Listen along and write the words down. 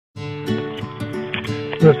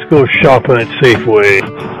Let's go shopping at Safeway.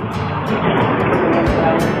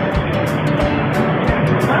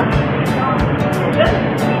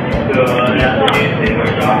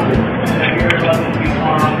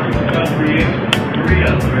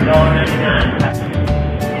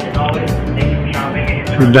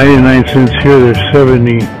 For 99 cents here, there's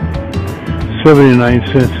 79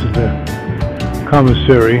 cents at the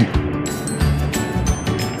commissary.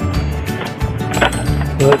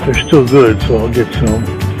 But they're still good, so I'll get some.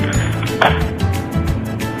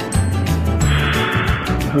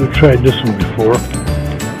 I've tried this one before.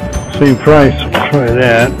 Same price, I'll try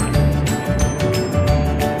that.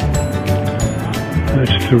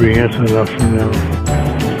 That's 3, that's enough for now.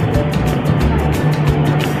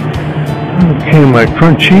 Okay, my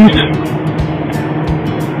crunchies.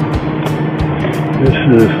 This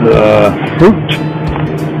is fruit.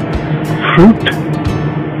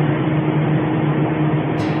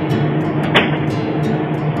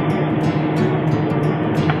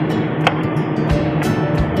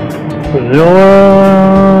 Vanilla.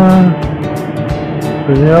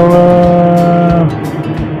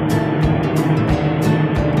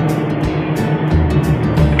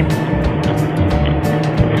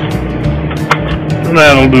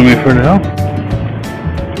 That'll do me for now.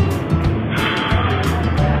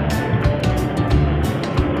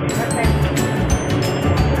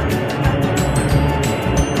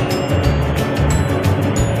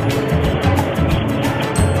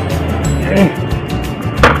 Okay.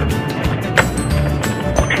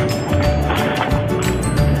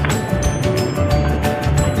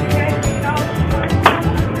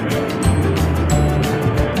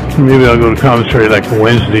 Maybe I'll go to commissary like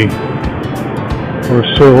Wednesday or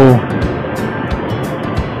so.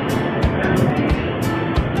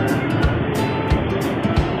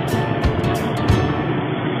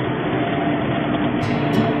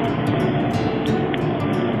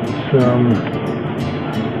 Some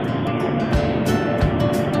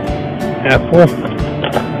apple.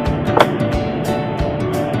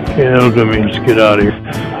 Okay, that'll do me. Let's get out of here.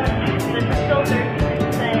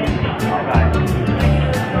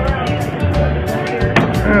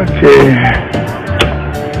 Okay.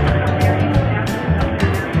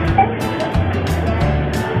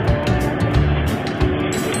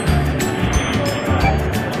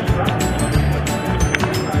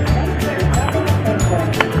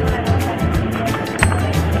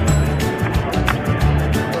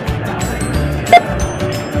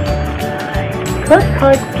 First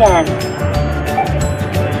card scan.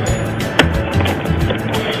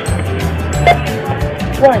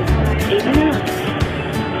 $1.89.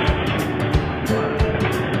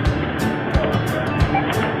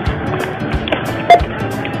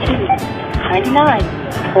 $2.99.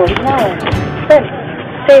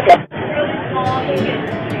 $49. Save it.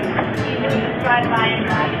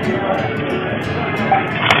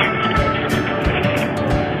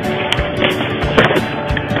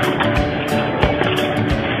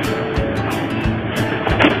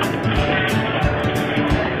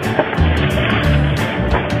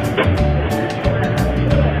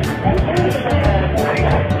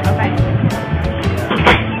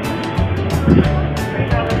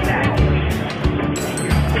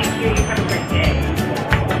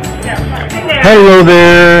 Hello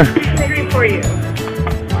there. Drink for you.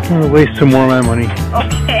 I'm gonna waste some more of my money.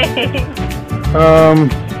 Okay.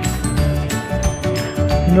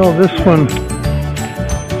 You know, this one,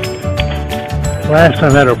 last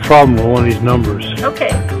time I had a problem with one of these numbers.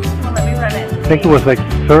 Okay. Well, let me run it. I think it was like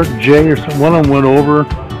third J or something. One of them went over, a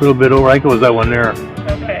little bit over. I think it was that one there.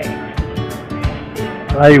 Okay.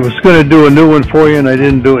 I was gonna do a new one for you and I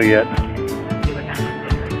didn't do it yet.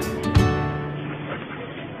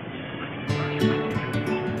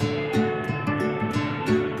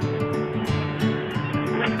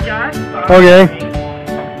 Okay.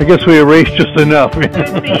 I guess we erased just enough. Could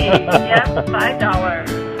be. Yep, $5.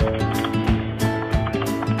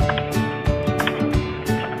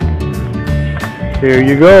 Here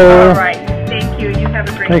you go. All right. Thank you. You have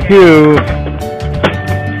a great day. Thank you.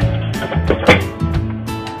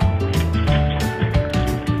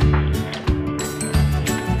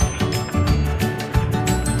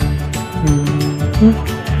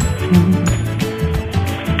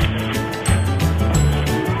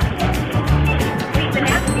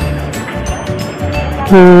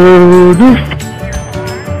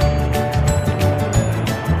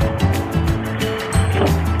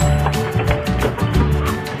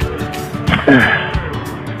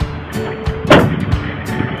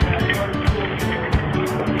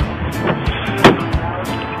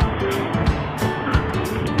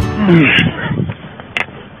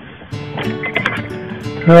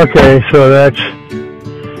 Okay, so that's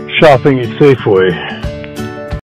shopping at Safeway.